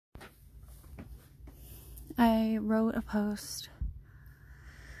I wrote a post.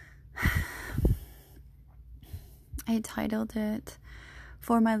 I titled it,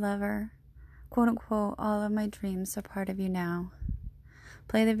 "For My Lover, quote unquote, all of my dreams are part of you now."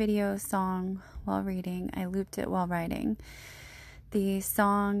 Play the video song while reading. I looped it while writing. The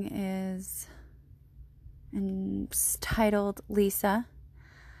song is titled Lisa,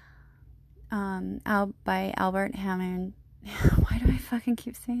 by Albert Hammond. Why do I fucking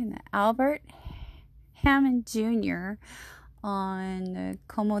keep saying that? Albert Hammond Jr. on the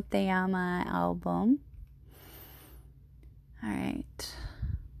Como Te Llama album. Alright.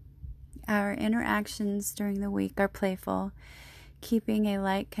 Our interactions during the week are playful, keeping a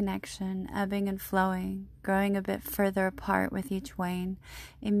light connection, ebbing and flowing, growing a bit further apart with each wane,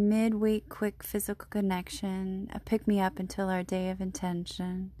 a mid-week quick physical connection, a pick-me-up until our day of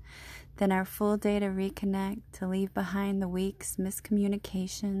intention, then our full day to reconnect, to leave behind the week's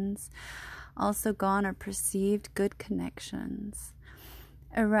miscommunications, also gone are perceived good connections.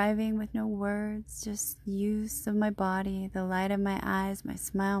 Arriving with no words, just use of my body, the light of my eyes, my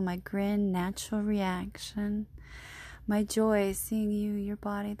smile, my grin, natural reaction. My joy, seeing you, your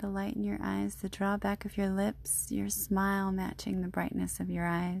body, the light in your eyes, the drawback of your lips, your smile matching the brightness of your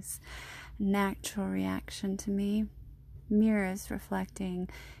eyes. Natural reaction to me. Mirrors reflecting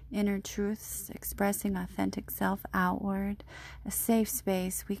inner truths, expressing authentic self outward. A safe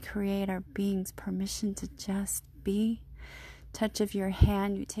space, we create our being's permission to just be. Touch of your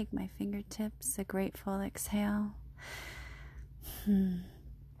hand, you take my fingertips, a grateful exhale.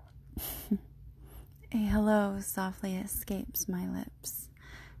 A hello softly escapes my lips.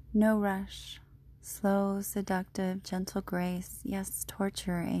 No rush, slow, seductive, gentle grace. Yes,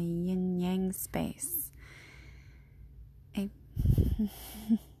 torture, a yin-yang space.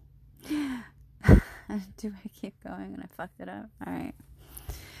 Do I keep going and I fucked it up? Alright.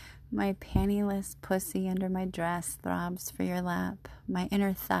 My pantyless pussy under my dress throbs for your lap. My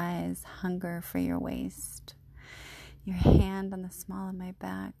inner thighs hunger for your waist. Your hand on the small of my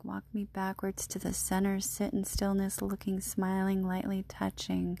back. Walk me backwards to the center. Sit in stillness, looking, smiling, lightly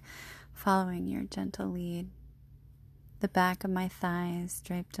touching, following your gentle lead. The back of my thighs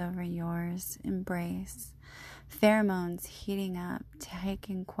draped over yours. Embrace. Pheromones heating up.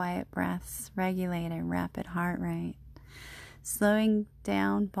 Taking quiet breaths. Regulate a rapid heart rate. Slowing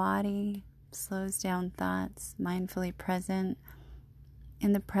down body, slows down thoughts, mindfully present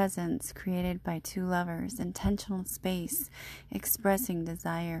in the presence created by two lovers, intentional space, expressing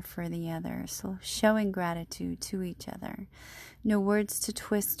desire for the other, so showing gratitude to each other. No words to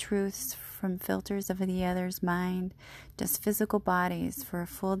twist truths from filters of the other's mind, just physical bodies for a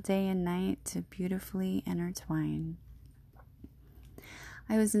full day and night to beautifully intertwine.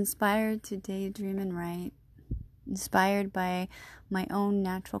 I was inspired to daydream and write, inspired by my own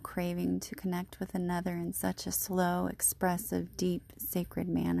natural craving to connect with another in such a slow, expressive, deep, sacred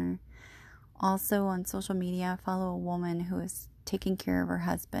manner. Also on social media, I follow a woman who is taking care of her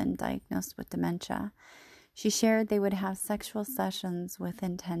husband diagnosed with dementia. She shared they would have sexual sessions with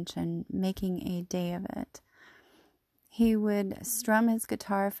intention, making a day of it. He would strum his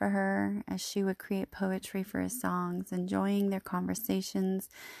guitar for her as she would create poetry for his songs, enjoying their conversations,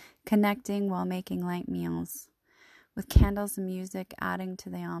 connecting while making light meals. With candles and music adding to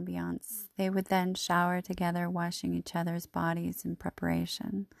the ambiance, they would then shower together, washing each other's bodies in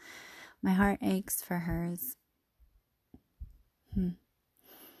preparation. My heart aches for hers.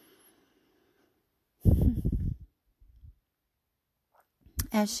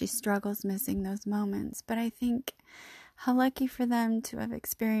 As she struggles missing those moments. But I think how lucky for them to have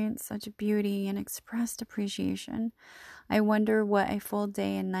experienced such beauty and expressed appreciation. I wonder what a full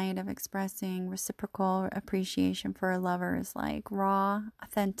day and night of expressing reciprocal appreciation for a lover is like. Raw,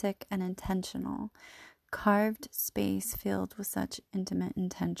 authentic, and intentional. Carved space filled with such intimate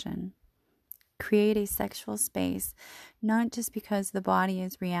intention. Create a sexual space, not just because the body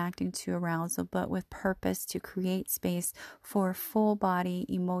is reacting to arousal, but with purpose to create space for full body,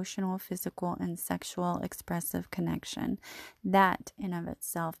 emotional, physical, and sexual expressive connection. That in of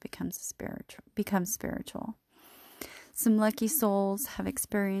itself becomes spiritual. Some lucky souls have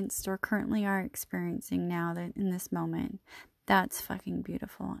experienced or currently are experiencing now that in this moment. That's fucking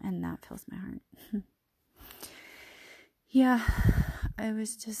beautiful, and that fills my heart. Yeah,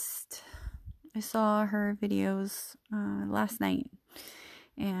 I saw her videos last night,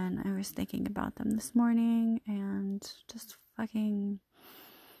 and I was thinking about them this morning, and just fucking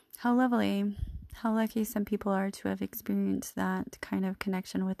how lovely, how lucky some people are to have experienced that kind of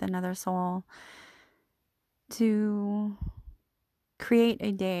connection with another soul, to create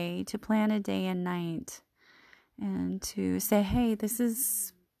a day, to plan a day and night, and to say, hey, this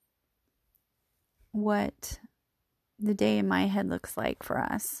is what the day in my head looks like for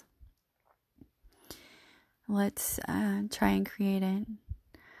us. Let's try and create it.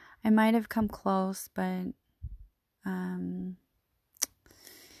 I might have come close, but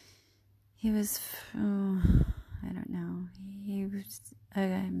he was, I don't know. He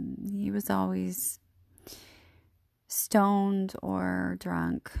was always stoned or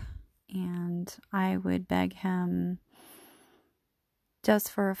drunk, and I would beg him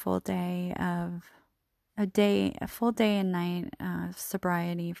just for a full day and night of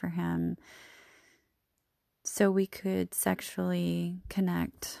sobriety for him, so we could sexually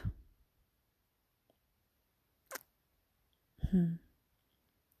connect.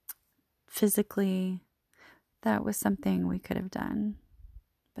 Physically, that was something we could have done,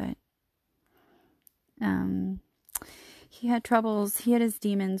 but he had troubles. He had his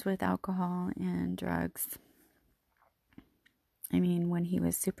demons with alcohol and drugs. I mean, when he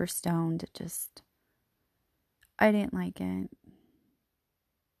was super stoned, I didn't like it.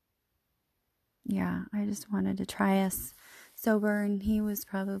 Yeah, I just wanted to try us sober, and he was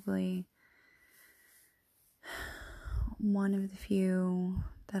probably one of the few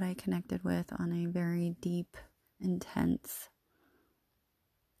that I connected with on a very deep, intense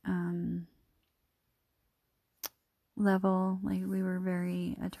level. Like, we were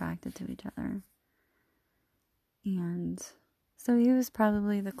very attracted to each other. And so he was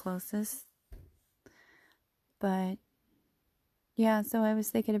probably the closest. But yeah, so I was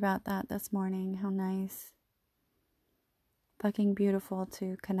thinking about that this morning. How nice. Fucking beautiful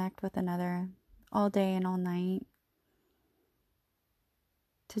to connect with another all day and all night.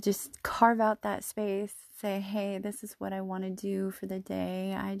 To just carve out that space, say, hey, this is what I want to do for the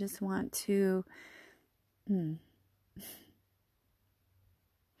day. I just want to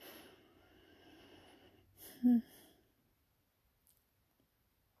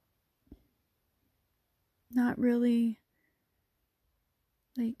not really,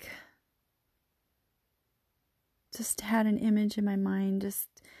 like, just had an image in my mind, just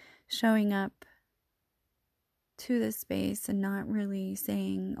showing up to this space and not really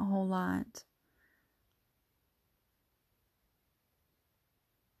saying a whole lot.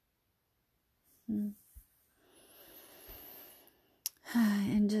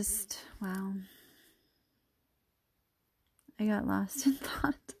 And just, wow. I got lost in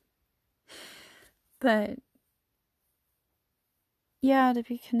thought. But yeah, to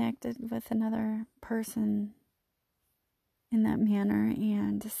be connected with another person in that manner,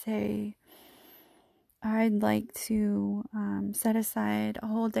 and to say, I'd like to set aside a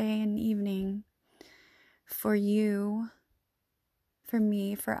whole day and evening for you, for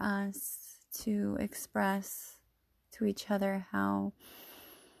me, for us to express to each other how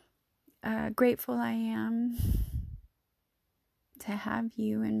grateful I am to have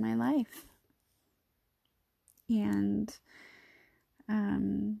you in my life. And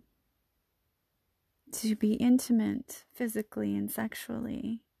to be intimate physically and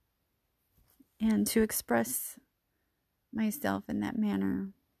sexually, and to express myself in that manner.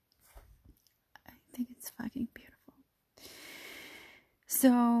 I think it's fucking beautiful.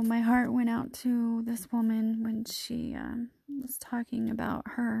 So my heart went out to this woman when she was talking about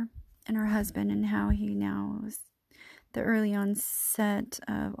her and her husband, and how he now was the early onset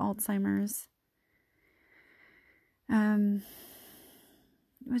of Alzheimer's.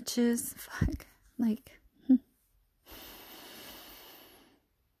 Which is, like,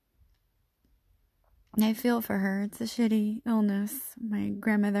 I feel for her. It's a shitty illness. My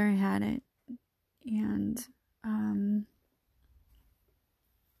grandmother had it, and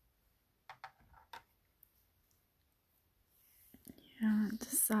yeah, it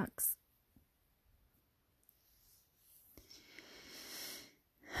just sucks.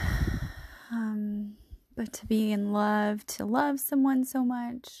 But to be in love, to love someone so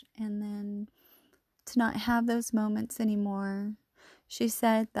much, and then to not have those moments anymore. She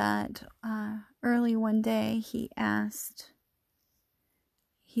said that early one day he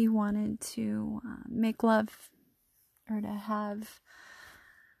wanted to make love, or to have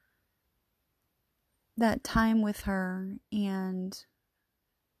that time with her, and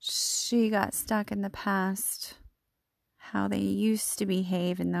she got stuck in the past, how they used to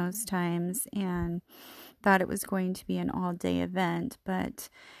behave in those times, and thought it was going to be an all-day event. But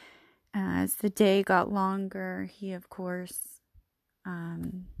as the day got longer, he, of course,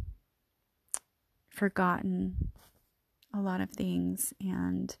 forgotten a lot of things,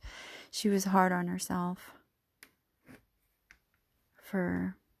 and she was hard on herself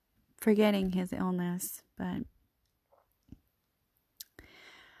for forgetting his illness. But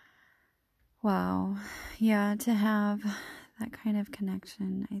wow, yeah, to have that kind of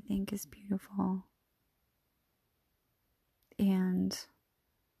connection, I think, is beautiful. And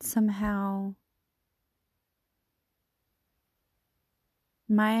somehow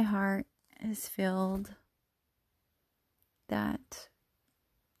my heart is filled that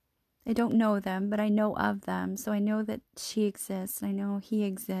I don't know them, but I know of them. So I know that she exists. I know he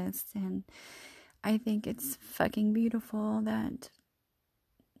exists. And I think it's fucking beautiful that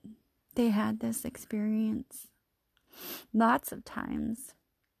they had this experience lots of times.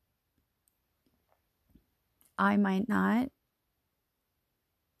 I might not,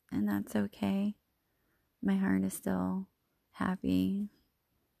 and that's okay. My heart is still happy.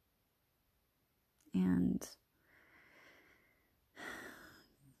 And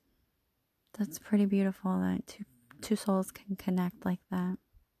that's pretty beautiful that two souls can connect like that.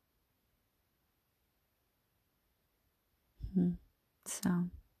 So,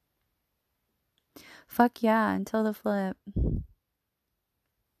 fuck yeah, until the flip.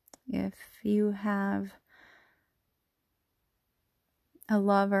 If you have a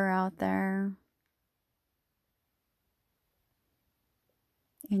lover out there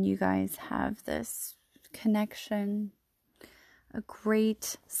and you guys have this connection, a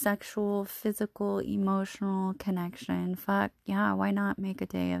great sexual, physical, emotional connection, fuck yeah, why not make a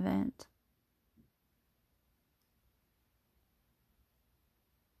day of it?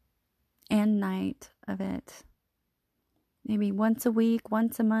 And night of it. Maybe once a week,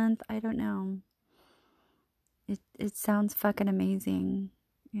 once a month, I don't know. It sounds fucking amazing.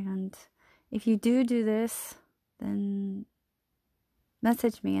 And if you do this, then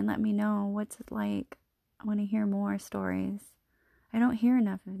message me and let me know what's it like. I want to hear more stories. I don't hear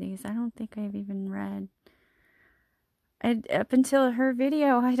enough of these. I don't think I've even read. Up until her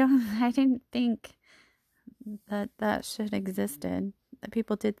video, I didn't think that shit existed. That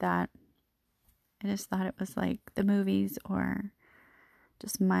people did that. I just thought it was like the movies or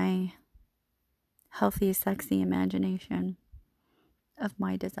just my healthy, sexy imagination of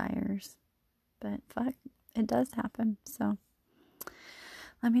my desires. But fuck, it does happen. So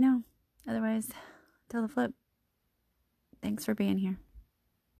let me know. Otherwise, till the flip. Thanks for being here.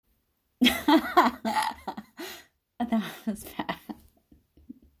 That was bad.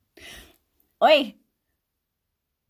 Oi!